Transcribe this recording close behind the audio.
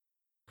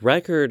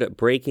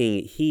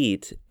Record-breaking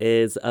heat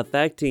is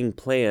affecting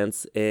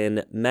plants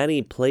in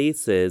many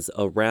places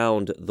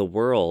around the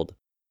world.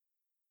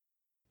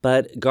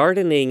 But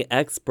gardening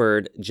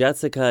expert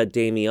Jessica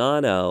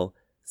Damiano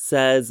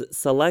says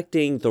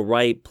selecting the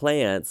right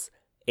plants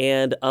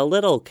and a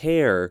little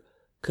care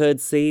could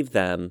save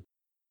them.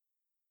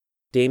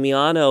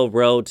 Damiano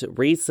wrote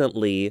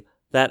recently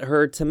that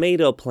her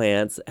tomato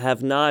plants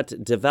have not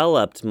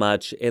developed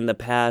much in the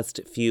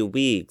past few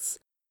weeks,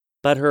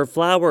 but her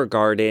flower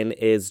garden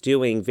is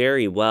doing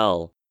very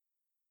well.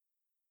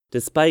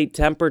 Despite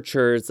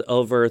temperatures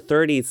over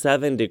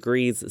 37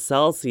 degrees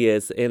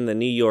Celsius in the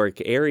New York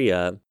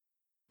area,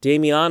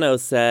 Damiano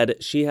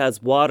said she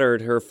has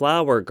watered her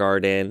flower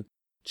garden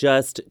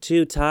just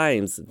 2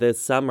 times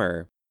this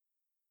summer.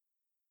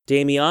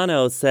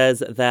 Damiano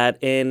says that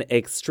in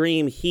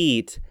extreme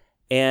heat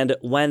and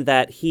when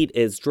that heat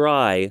is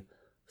dry,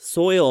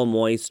 soil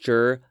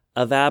moisture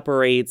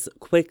evaporates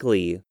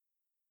quickly.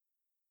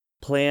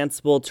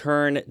 Plants will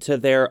turn to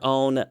their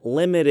own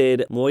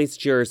limited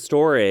moisture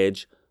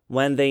storage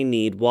when they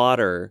need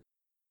water.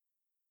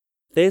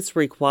 This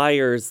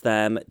requires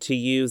them to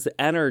use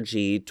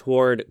energy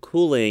toward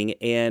cooling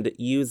and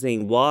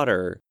using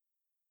water.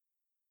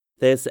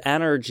 This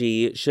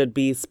energy should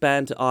be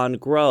spent on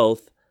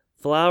growth,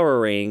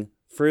 flowering,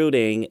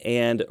 fruiting,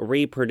 and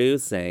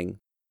reproducing.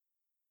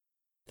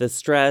 The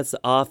stress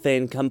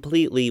often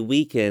completely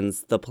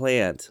weakens the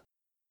plant.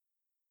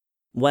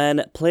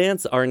 When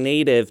plants are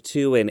native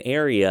to an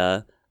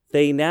area,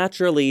 they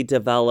naturally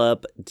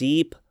develop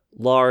deep,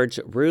 large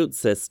root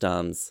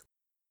systems.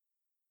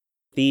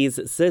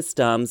 These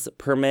systems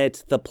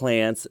permit the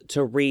plants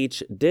to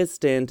reach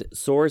distant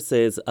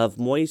sources of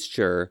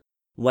moisture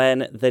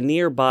when the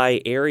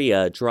nearby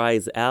area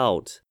dries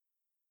out.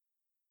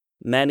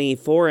 Many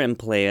foreign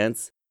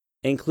plants,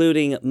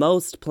 including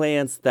most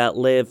plants that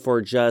live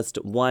for just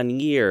 1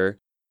 year,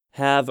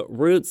 have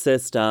root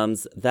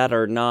systems that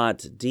are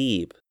not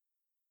deep.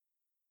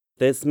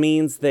 This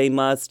means they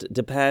must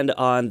depend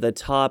on the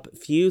top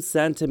few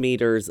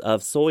centimeters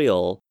of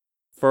soil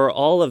for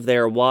all of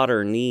their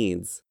water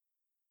needs.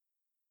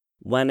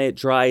 When it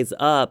dries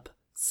up,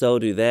 so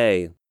do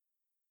they.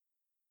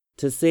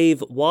 To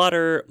save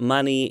water,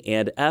 money,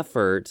 and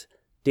effort,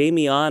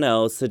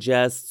 Damiano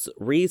suggests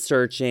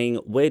researching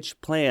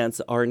which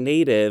plants are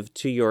native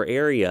to your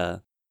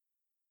area.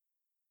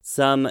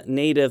 Some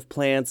native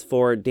plants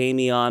for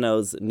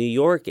Damiano's New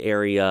York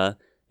area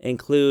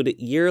include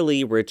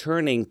yearly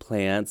returning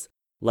plants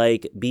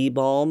like bee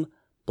balm,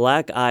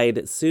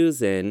 black-eyed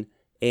Susan,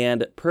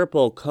 and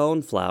purple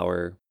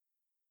coneflower.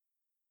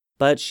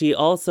 But she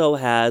also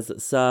has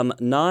some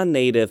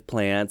non-native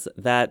plants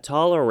that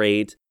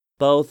tolerate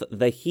both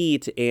the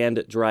heat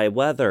and dry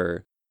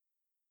weather.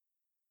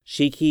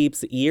 She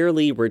keeps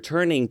yearly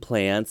returning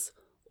plants,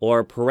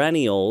 or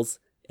perennials,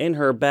 in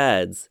her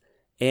beds,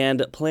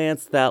 and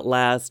plants that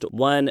last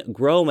 1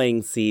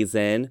 growing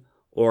season,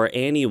 or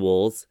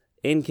annuals,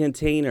 in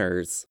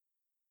containers.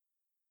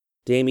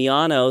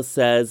 Damiano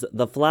says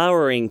the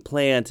flowering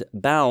plant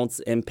Bounce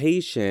and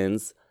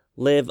Patience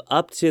live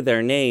up to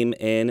their name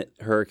in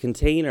her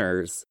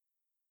containers.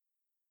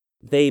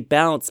 They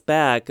bounce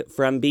back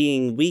from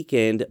being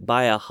weakened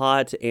by a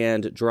hot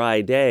and dry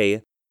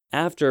day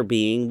after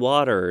being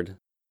watered.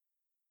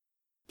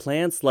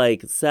 Plants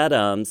like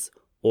sedums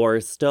or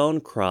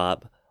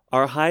stonecrop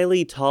are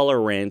highly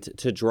tolerant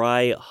to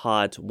dry,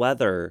 hot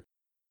weather.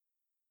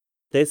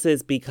 This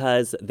is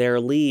because their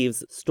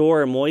leaves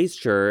store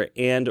moisture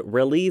and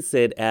release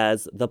it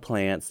as the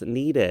plants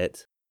need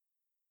it.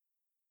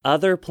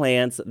 Other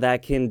plants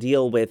that can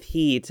deal with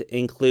heat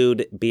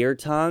include beer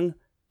tongue,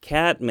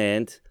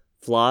 catmint,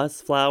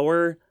 floss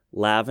flower,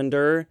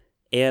 lavender,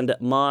 and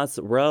moss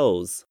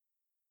rose.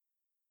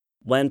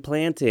 When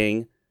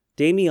planting,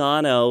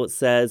 Damiano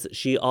says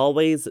she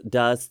always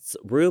dusts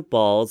root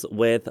balls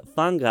with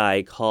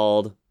fungi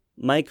called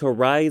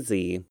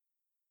mycorrhizae.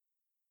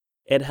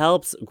 It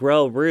helps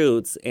grow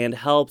roots and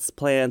helps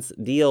plants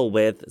deal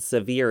with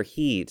severe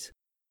heat.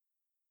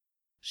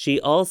 She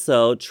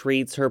also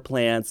treats her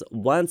plants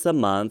once a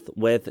month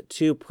with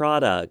 2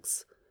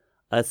 products,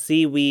 a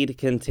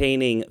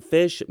seaweed-containing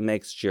fish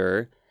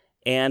mixture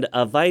and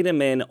a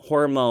vitamin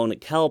hormone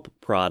kelp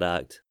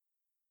product.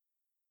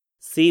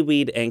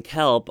 Seaweed and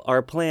kelp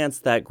are plants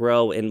that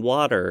grow in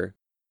water.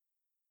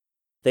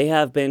 They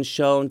have been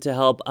shown to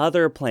help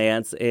other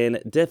plants in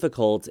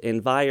difficult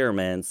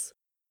environments.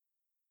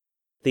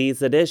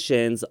 These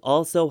additions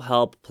also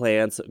help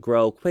plants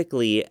grow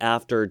quickly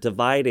after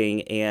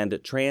dividing and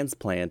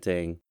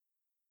transplanting.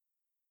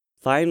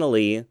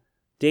 Finally,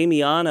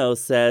 Damiano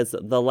says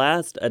the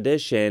last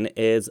addition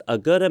is a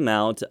good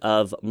amount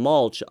of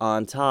mulch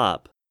on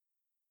top.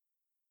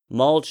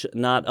 Mulch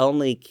not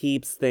only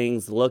keeps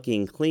things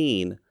looking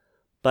clean,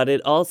 but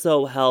it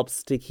also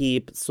helps to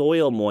keep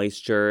soil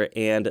moisture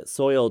and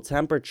soil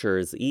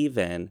temperatures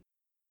even.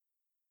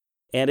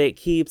 And it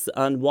keeps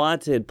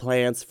unwanted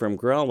plants from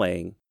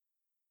growing.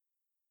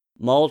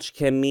 Mulch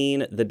can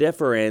mean the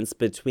difference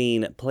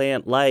between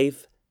plant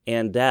life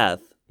and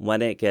death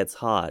when it gets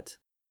hot.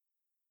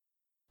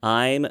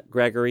 I'm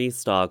Gregory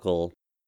Stockel.